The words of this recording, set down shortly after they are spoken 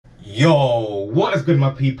Yo, what is good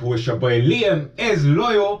my people? It's your boy Liam is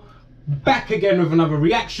loyal, back again with another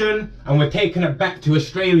reaction, and we're taking it back to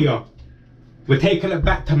Australia. We're taking it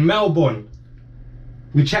back to Melbourne.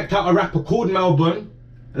 We checked out a rapper called Melbourne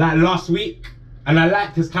like last week, and I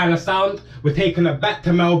liked his kind of sound. We're taking it back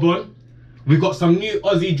to Melbourne. We got some new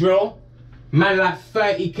Aussie drill, man like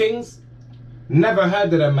 30KINGZ. Never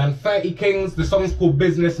heard of them, man. 30KINGZ, the song's called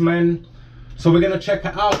Businessman. So we're gonna check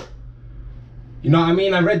it out. You know what I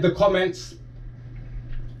mean? I read the comments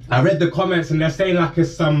and they're saying like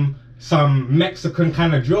it's some Mexican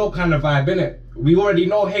kind of drill kind of vibe, innit? We already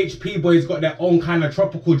know HP Boys got their own kind of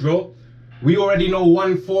tropical drill. We already know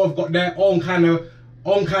 1/4 have got their own kind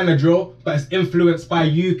of drill, but it's influenced by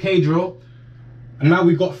UK drill. And now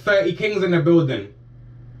we got 30KINGZ in the building.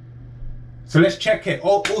 So let's check it.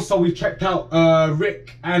 Also, we've checked out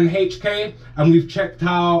Rick and HK, and we've checked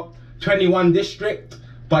out 21 District.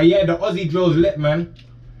 But yeah, the Aussie drill's lit, man.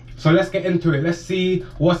 So let's get into it. Let's see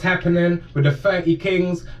what's happening with the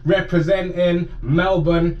 30KINGZ representing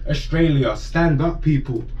Melbourne, Australia. Stand up,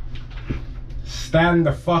 people. Stand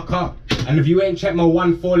the fuck up. And if you ain't checked my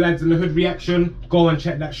 1/4 Lads in the Hood reaction, go and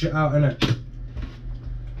check that shit out, innit?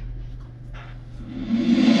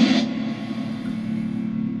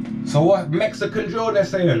 So what Mexican drill they're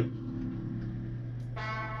saying?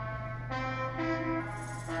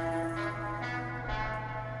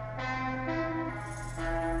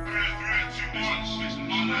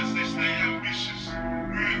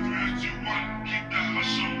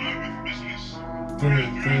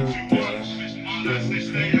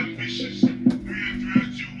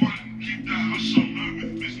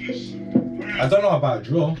 I don't know about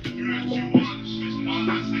drill.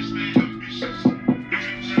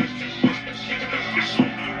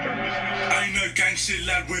 Shit,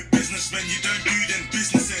 lad, we're businessmen. You don't do them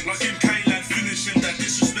businessing like MK lad finishing that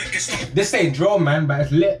disrespect gets stopped. This ain't drill, man, but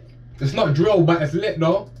it's lit. It's not drill, but it's lit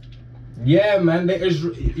though. Yeah, man, there is.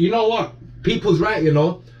 You know what? People's right, you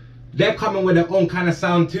know. They're coming with their own kind of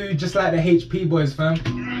sound too, just like the HP Boys, fam.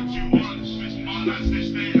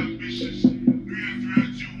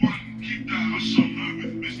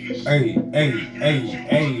 Hey, hey, hey,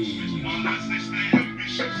 hey.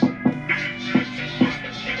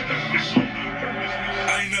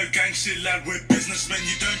 Shit, lad, we're businessmen.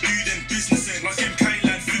 You don't do them businessing like MK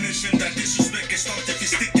lad finishing that disrespect gets stopped. If you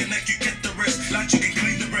stick your neck, you get the rest. Lad, you can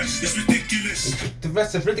clean the rest. It's ridiculous. The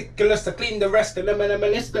rest is ridiculous. I clean the rest. And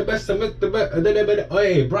it's the best. Hey,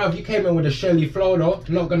 bruv, you came in with a Shelly flow though.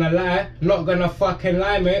 Not gonna lie. Not gonna fucking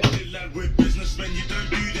lie, mate. Shit, lad, we're businessmen. You don't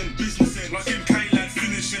do them businessing like MK lad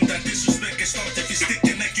finishing that disrespect gets stopped. If you stick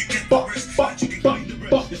your neck, you get the rest. Lad, you can clean the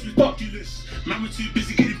rest. It's ridiculous. Man, we're too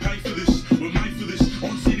busy getting paid for this. We're made for this.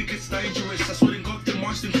 On scene it gets dangerous. I swear to God, them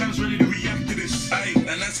mics and cams ready to react to this. Hey,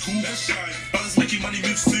 and that's cool. That's right. Brothers making money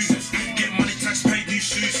moves too. Get money, tax paid, new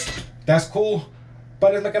shoes. That's cool.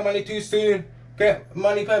 Brothers making money too soon. Get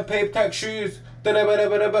money, pay tax shoes. Hey. Brothers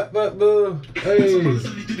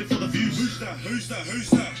only did it for the views. Who's that? Who's that? Who's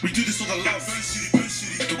that? We do this for the love. Burn city, burn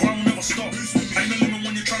city. The grind will never stop. Ain't no limit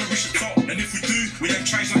when you're trying to reach the top. And if we do, we don't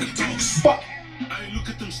change like a dogs. Hey, look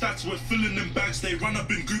at them stats, we're filling them bags. They run up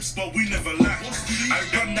in groups, but we never lack. I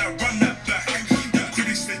run that back. The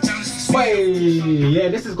critics, they challenge the scene. Yeah,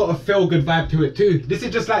 this has got a feel good vibe to it too. This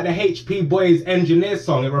is just like the HP Boys Engineers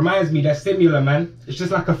song. It reminds me, they're similar, man. It's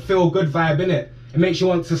just like a feel good vibe, innit? It makes you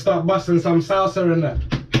want to start busting some salsa in there.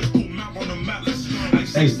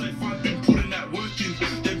 Hey. Been putting that work in.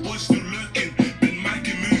 Them boys still lurking. Been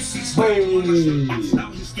making moves since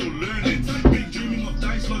now he's still learning. Been dreaming of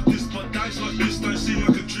days like this, but days like this don't seem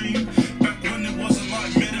like a dream. Back when it wasn't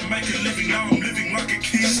like me to make a living, now I'm living like a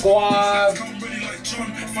king. Squad. Come ready like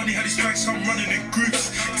John. Funny how these tracks come running in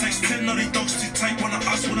groups. It takes 10 of these dogs to take one of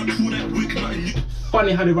us when I pull that wig, nothing new.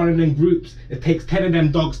 Funny how they running in groups. It takes 10 of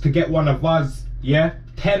them dogs to get one of us. Yeah,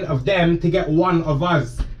 10 of them to get one of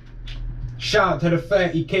us. Shout out to the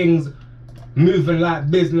 30KINGZ, moving like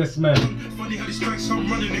businessmen. Funny how these tracks come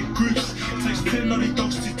running in groups. It takes 10 of these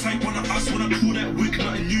dogs to take one of us when I pull that wig,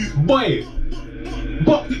 nothing new. Boy,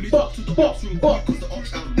 but. Cause the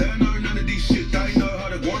ops out there know none of these shit. They know how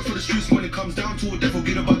to go on for the streets when it comes down to it. They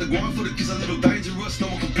forget about the grind for the kids a little dangerous. No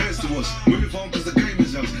one compares to us. Move on cause the game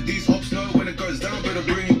is ours. These ops know when it goes down, better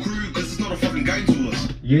bring your crew cause it's not a fucking game to us.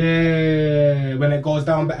 Yeah, when it goes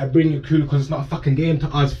down, better bring your crew because it's not a fucking game to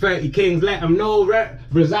us. 30KINGZ, let them know,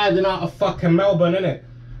 residing out of fucking Melbourne, innit?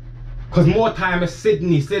 Because more time is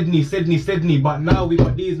Sydney. But now we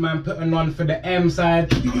got these man putting on for the M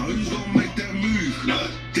side. No, who's gonna make that move? Like,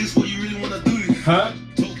 this what you really wanna do? Huh?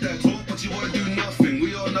 Talk that talk, but you wanna do nothing.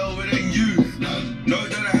 We all know it ain't you. No,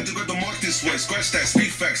 that I had to grab the mic this way. Scratch that,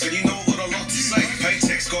 speed facts, and you know what I love to say.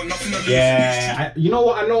 Paychecks, got nothing to lose. Yeah, you know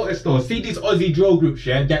what I noticed though? See these Aussie drill groups,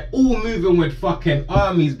 yeah? They're all moving with fucking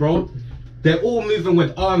armies, bro. They're all moving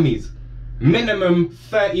with armies. Minimum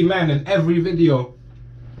 30 man in every video.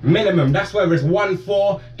 Minimum. That's whether it's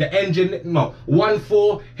 1-4, the engine, no,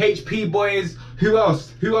 1-4, HP boys. Who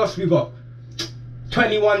else? Who else we got?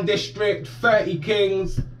 21 District, 30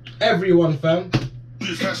 Kings, everyone, fam.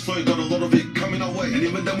 Cash flow, got a lot of it coming our way, and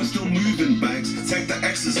even then we're still moving bags. Take the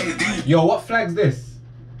X's and the D. Yo, what flag's this?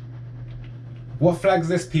 What flag's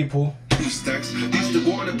this, people? Stacks. Used to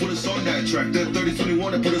go on and put us on that track. Then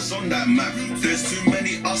 3021 and put us on that map. There's too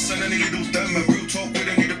many us and any little them. And real talk, we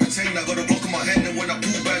don't need to pretend. I got a block on my head, and when I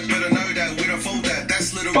pull back, better know that we don't fold that.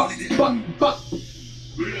 That's literally the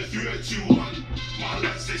We're the 3, 2, 1. My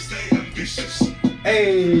lads, they stay ambitious.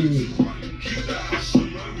 Hey.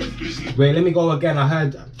 Wait, let me go again.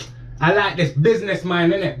 I like this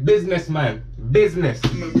businessman, innit? Businessman. Business.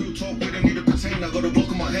 Real talk, we don't need to pretend. I got a block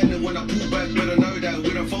on my head, and when I pull back, better know that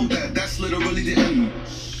we don't fold that. That's literally the end.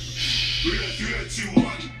 We're the 3, 2, 1.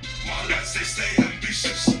 My lads, they stay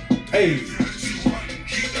ambitious. Hey. 3, 2, 1.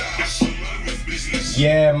 Keep that hustle low with business.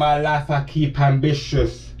 Yeah, my life I keep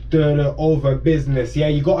ambitious. Over business. Yeah,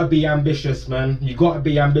 you gotta be ambitious, man. You gotta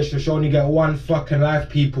be ambitious. You only get one fucking life,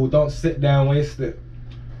 people. Don't sit there and waste it.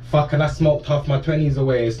 Fucking, I smoked half my 20s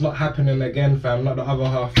away. It's not happening again, fam. Not the other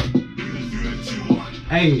half.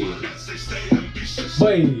 Hey.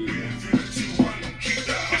 Boy.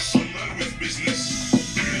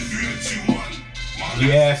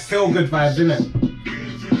 Yeah, feel good vibes, innit?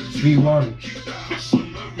 3-1.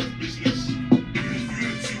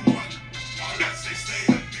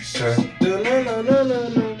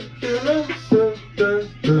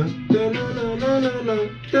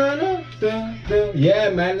 Yeah,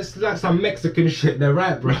 man, it's like some Mexican shit there,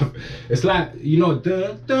 right, bro? It's like, you know,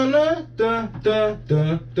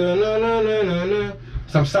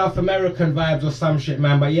 some South American vibes or some shit,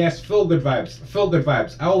 man. But yes, feel good vibes, feel good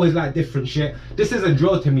vibes. I always like different shit. This is a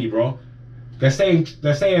drill to me, bro. They're saying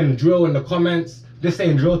drill in the comments. This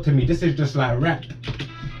ain't drill to me. This is just like rap.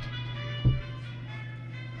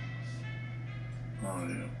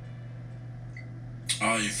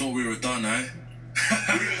 Oh, you thought we were done, eh?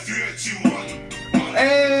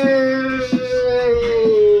 Hey!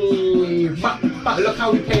 But look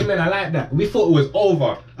how we came in, I like that. We thought it was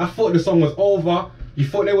over. I thought the song was over. You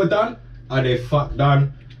thought they were done? Are they fuck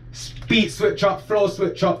done? Beat switch up, flow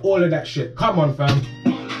switch up, all of that shit. Come on, fam.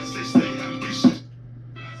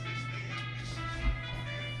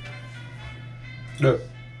 Look.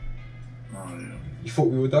 Oh, yeah. You thought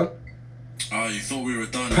we were done? Oh, you thought we were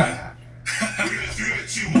done, eh?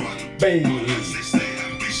 Baby.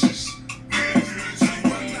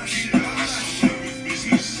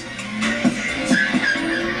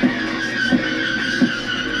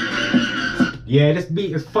 Yeah, this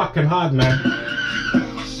beat is fucking hard, man.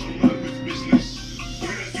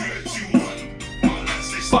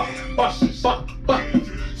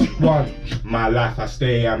 One, my life I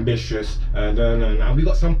stay ambitious, and we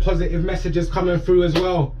got some positive messages coming through as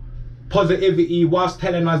well. Positivity whilst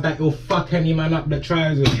telling us that you'll fuck any man up that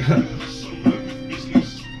tries it.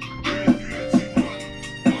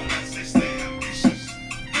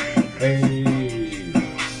 Hey.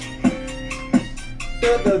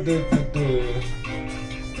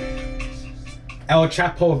 El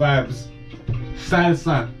Chapo vibes.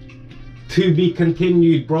 Salsa. To be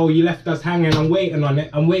continued, bro. You left us hanging. I'm waiting on it.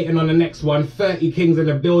 I'm waiting on the next one. 30 Kings in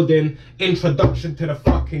the building. Introduction to the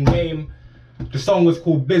fucking game. The song was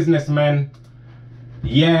called Businessman.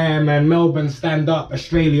 Yeah, man. Melbourne, stand up.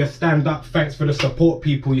 Australia, stand up. Thanks for the support,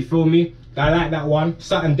 people. You feel me? I like that one.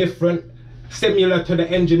 Something different. Similar to the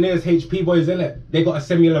Engineers HP boys, innit? They got a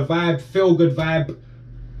similar vibe. Feel good vibe.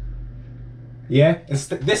 Yeah.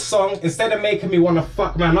 This song, instead of making me want to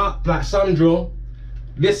fuck man up like Sandro,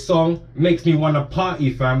 this song makes me want to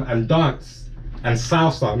party, fam, and dance. And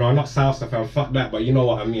salsa. No, not salsa, fam. Fuck that, but you know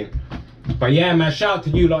what I mean. But yeah, man, shout out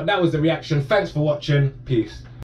to you lot. That was the reaction. Thanks for watching. Peace.